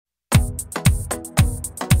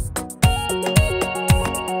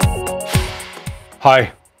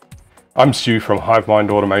Hi, I'm Stu from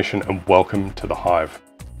HiveMind Automation and welcome to the Hive.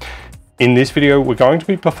 In this video, we're going to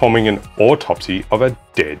be performing an autopsy of a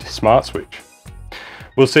dead smart switch.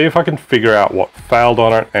 We'll see if I can figure out what failed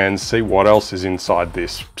on it and see what else is inside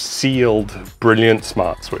this sealed, brilliant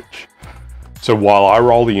smart switch. So while I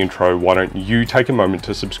roll the intro, why don't you take a moment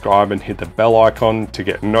to subscribe and hit the bell icon to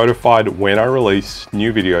get notified when I release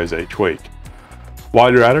new videos each week.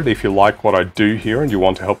 While you're at it, if you like what I do here and you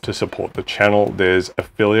want to help to support the channel, there's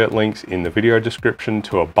affiliate links in the video description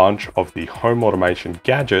to a bunch of the home automation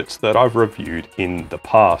gadgets that I've reviewed in the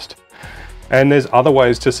past. And there's other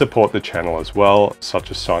ways to support the channel as well,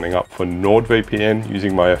 such as signing up for NordVPN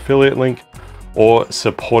using my affiliate link, or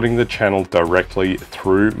supporting the channel directly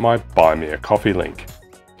through my Buy Me a Coffee link.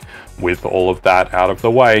 With all of that out of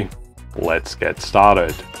the way, let's get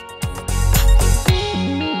started.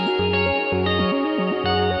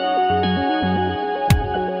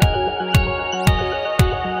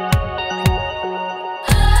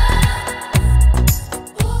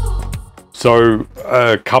 So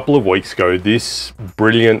a couple of weeks ago, this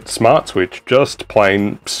brilliant smart switch just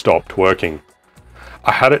plain stopped working.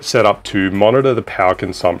 I had it set up to monitor the power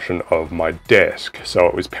consumption of my desk, so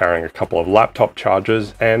it was powering a couple of laptop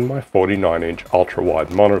chargers and my 49-inch ultra-wide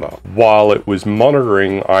monitor. While it was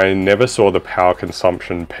monitoring, I never saw the power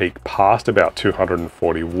consumption peak past about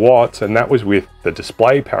 240 watts, and that was with the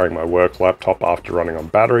display powering my work laptop after running on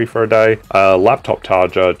battery for a day, a laptop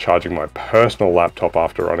charger charging my personal laptop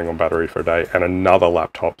after running on battery for a day, and another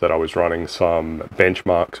laptop that I was running some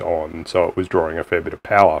benchmarks on, so it was drawing a fair bit of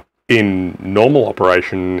power. In normal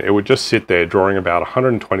operation, it would just sit there drawing about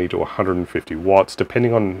 120 to 150 watts,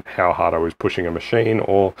 depending on how hard I was pushing a machine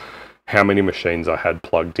or how many machines I had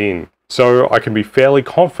plugged in. So I can be fairly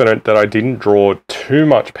confident that I didn't draw too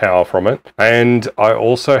much power from it. And I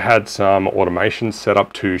also had some automation set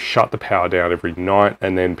up to shut the power down every night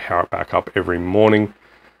and then power it back up every morning.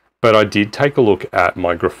 But I did take a look at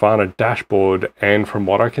my Grafana dashboard, and from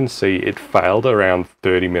what I can see, it failed around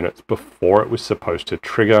 30 minutes before it was supposed to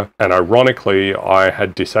trigger. And ironically, I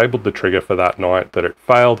had disabled the trigger for that night that it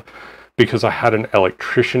failed because I had an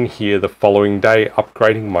electrician here the following day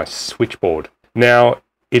upgrading my switchboard. Now,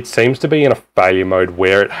 it seems to be in a failure mode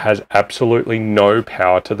where it has absolutely no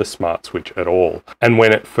power to the smart switch at all. And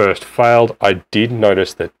when it first failed, I did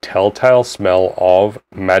notice the telltale smell of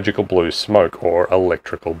magical blue smoke or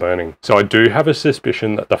electrical burning. So I do have a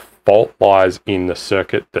suspicion that the fault lies in the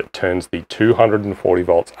circuit that turns the 240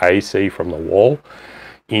 volts AC from the wall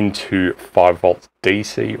into 5 volts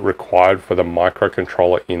DC required for the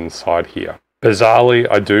microcontroller inside here. Bizarrely,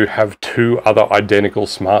 I do have two other identical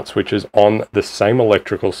smart switches on the same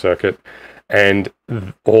electrical circuit, and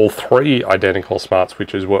all three identical smart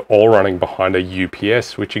switches were all running behind a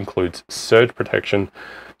UPS, which includes surge protection,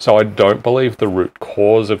 so I don't believe the root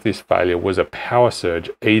cause of this failure was a power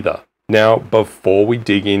surge either. Now, before we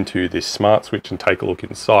dig into this smart switch and take a look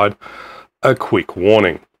inside, a quick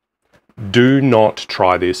warning. Do not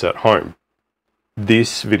try this at home.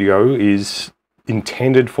 This video is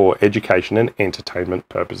intended for education and entertainment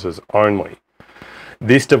purposes only.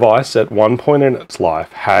 This device at one point in its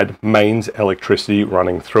life had mains electricity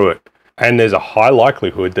running through it, and there's a high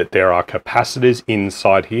likelihood that there are capacitors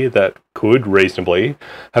inside here that could reasonably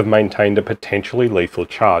have maintained a potentially lethal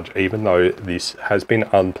charge, even though this has been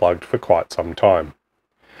unplugged for quite some time.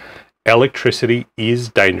 Electricity is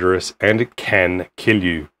dangerous and it can kill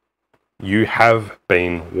you. You have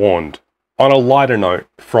been warned. On a lighter note,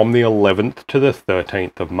 from the 11th to the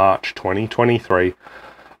 13th of March 2023,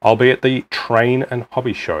 I'll be at the Train and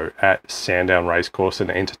Hobby Show at Sandown Racecourse and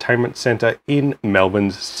Entertainment Centre in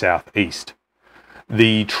Melbourne's southeast.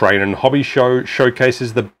 The Train and Hobby Show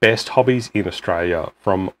showcases the best hobbies in Australia,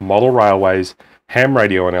 from model railways, ham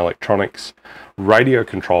radio and electronics, radio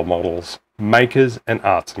control models, makers and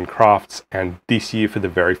arts and crafts, and this year for the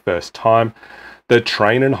very first time, the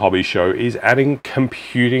Train and Hobby Show is adding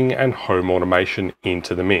computing and home automation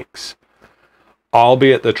into the mix. I'll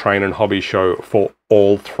be at the Train and Hobby Show for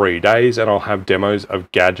all 3 days, and I'll have demos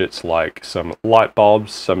of gadgets like some light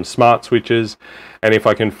bulbs, some smart switches, and if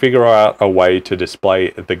I can figure out a way to display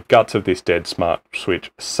the guts of this dead smart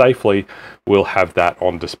switch safely, we'll have that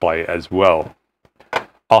on display as well.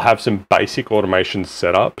 I'll have some basic automations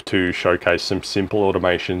set up to showcase some simple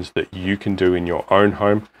automations that you can do in your own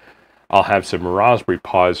home. I'll have some Raspberry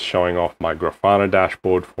Pis showing off my Grafana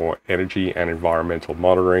dashboard for energy and environmental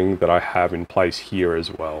monitoring that I have in place here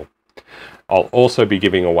as well. I'll also be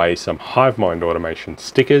giving away some HiveMind automation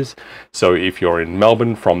stickers, so if you're in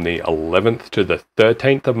Melbourne from the 11th to the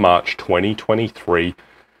 13th of March 2023,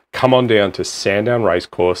 come on down to Sandown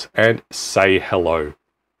Racecourse and say hello.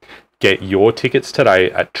 Get your tickets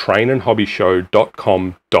today at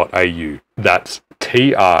trainandhobbyshow.com.au. That's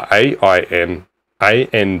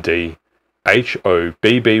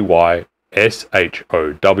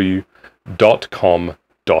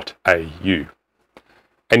trainandhobbyshow.com.au.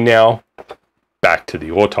 And now, back to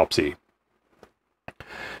the autopsy.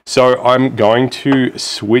 So I'm going to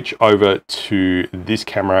switch over to this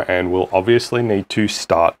camera, and we'll obviously need to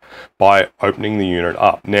start by opening the unit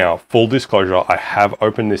up. Now, full disclosure, I have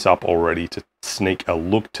opened this up already to sneak a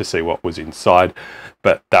look to see what was inside,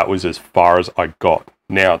 but that was as far as I got.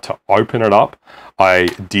 Now, to open it up, I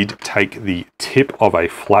did take the tip of a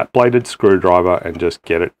flat-bladed screwdriver and just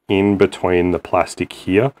get it in between the plastic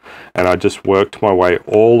here, and I just worked my way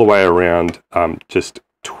all the way around, just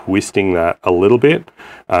twisting that a little bit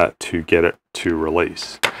to get it to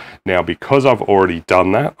release. Now, because I've already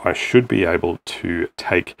done that, I should be able to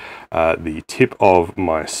take the tip of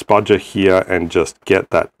my spudger here and just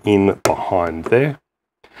get that in behind there,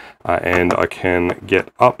 and I can get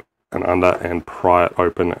up and under and pry it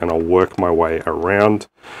open, and I'll work my way around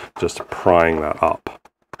just prying that up.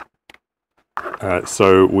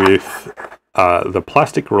 So with the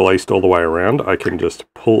plastic released all the way around, I can just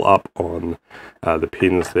pull up on the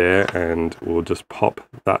pins there, and we'll just pop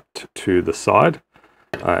that to the side,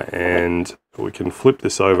 and we can flip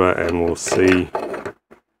this over and we'll see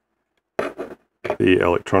the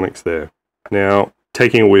electronics there. Now,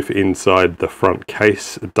 taking a whiff inside the front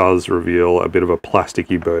case does reveal a bit of a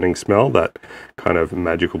plasticky burning smell, that kind of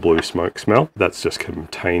magical blue smoke smell. That's just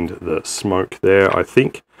contained the smoke there, I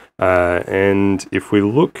think. And if we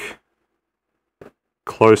look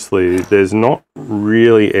closely, there's not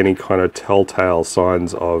really any kind of telltale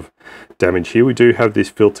signs of damage here. We do have this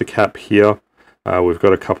filter cap here. We've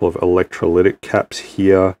got a couple of electrolytic caps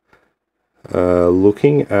here.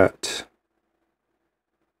 Looking at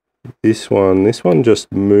this one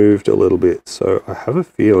just moved a little bit, so I have a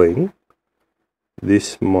feeling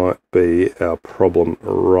this might be our problem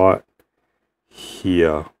right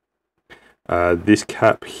here. This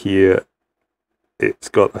cap here, it's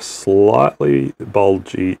got a slightly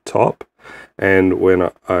bulgy top, and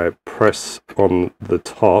when I press on the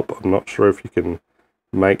top, I'm not sure if you can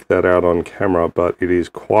make that out on camera, but it is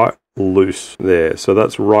quite loose there. So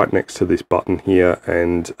that's right next to this button here,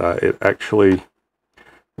 and it actually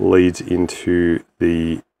leads into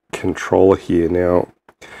the controller here. Now,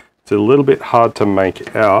 it's a little bit hard to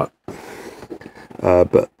make out,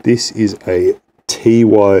 but this is a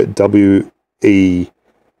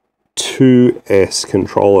TYWE2S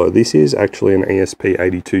controller. This is actually an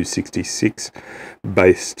ESP8266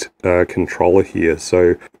 based controller here.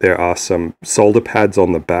 So there are some solder pads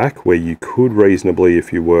on the back where you could reasonably,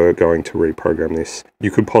 if you were going to reprogram this,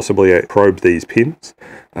 you could possibly probe these pins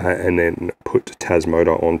and then put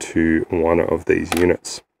Tasmotor onto one of these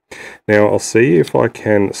units. Now I'll see if I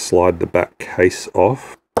can slide the back case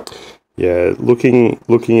off. Yeah, looking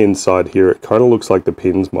inside here, it kind of looks like the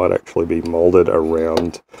pins might actually be molded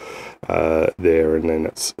around there, and then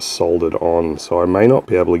it's soldered on. So I may not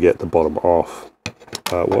be able to get the bottom off.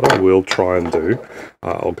 What I will try and do,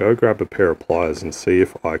 I'll go grab a pair of pliers and see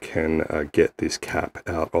if I can get this cap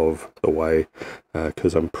out of the way,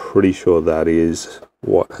 because I'm pretty sure that is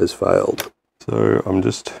what has failed. So I'm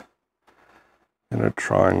just going to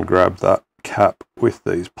try and grab that cap with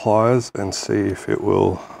these pliers and see if it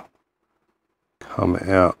will come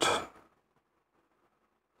out.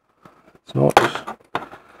 It's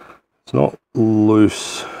not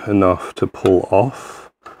loose enough to pull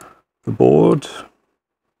off the board.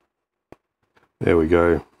 There we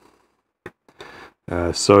go.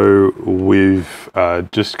 So we've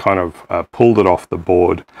just kind of pulled it off the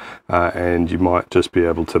board, and you might just be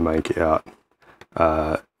able to make out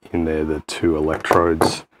in there the two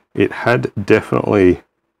electrodes. It had definitely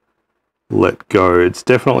let go. It's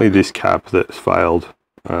definitely this cap that's failed.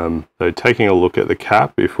 So taking a look at the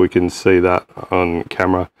cap, if we can see that on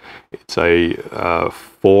camera, it's a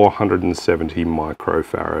 470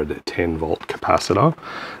 microfarad 10 volt capacitor.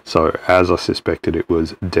 So as I suspected, it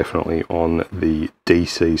was definitely on the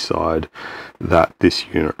DC side that this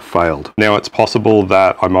unit failed. Now it's possible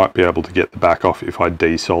that I might be able to get the back off if I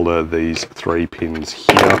desolder these 3 pins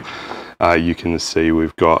here. You can see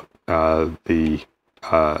we've got the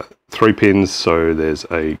 3 pins, so there's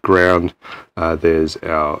a ground, there's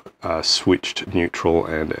our switched neutral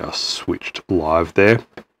and our switched live there.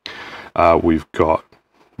 We've got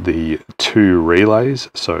the 2 relays,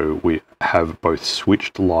 so we have both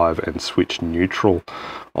switched live and switched neutral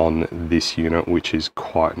on this unit, which is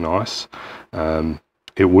quite nice.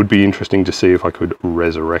 It would be interesting to see if I could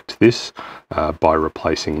resurrect this by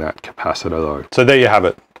replacing that capacitor though. So there you have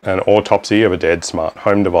it. an autopsy of a dead smart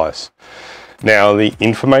home device. Now, the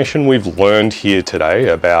information we've learned here today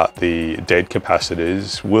about the dead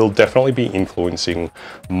capacitors will definitely be influencing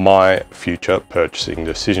my future purchasing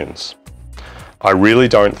decisions. I really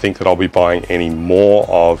don't think that I'll be buying any more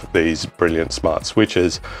of these brilliant smart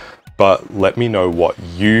switches, but let me know what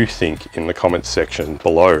you think in the comments section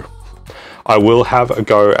below. I will have a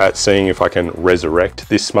go at seeing if I can resurrect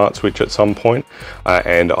this smart switch at some point,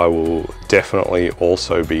 and I will definitely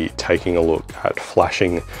also be taking a look at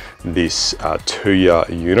flashing this 2-year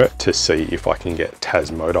unit to see if I can get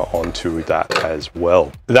Tasmoda onto that as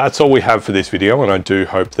well. That's all we have for this video, and I do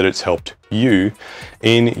hope that it's helped you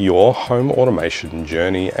in your home automation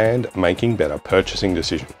journey and making better purchasing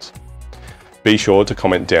decisions. Be sure to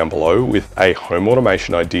comment down below with a home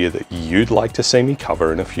automation idea that you'd like to see me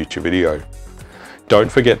cover in a future video.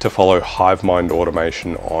 Don't forget to follow HiveMind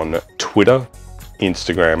Automation on Twitter,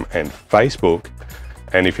 Instagram, and Facebook.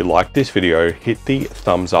 And if you like this video, hit the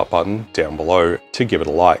thumbs up button down below to give it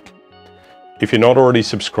a like. If you're not already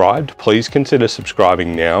subscribed, please consider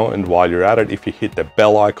subscribing now, and while you're at it, if you hit the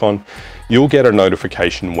bell icon, you'll get a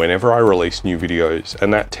notification whenever I release new videos,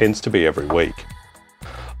 and that tends to be every week.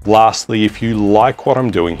 Lastly, if you like what I'm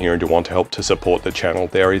doing here and you want to help to support the channel,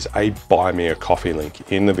 there is a Buy Me a Coffee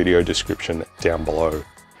link in the video description down below.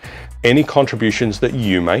 Any contributions that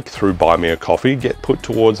you make through Buy Me a Coffee get put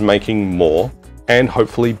towards making more and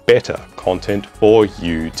hopefully better content for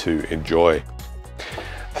you to enjoy.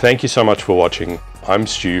 Thank you so much for watching. I'm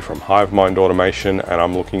Stu from HiveMind Automation, and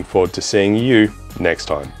I'm looking forward to seeing you next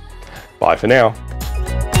time. Bye for now.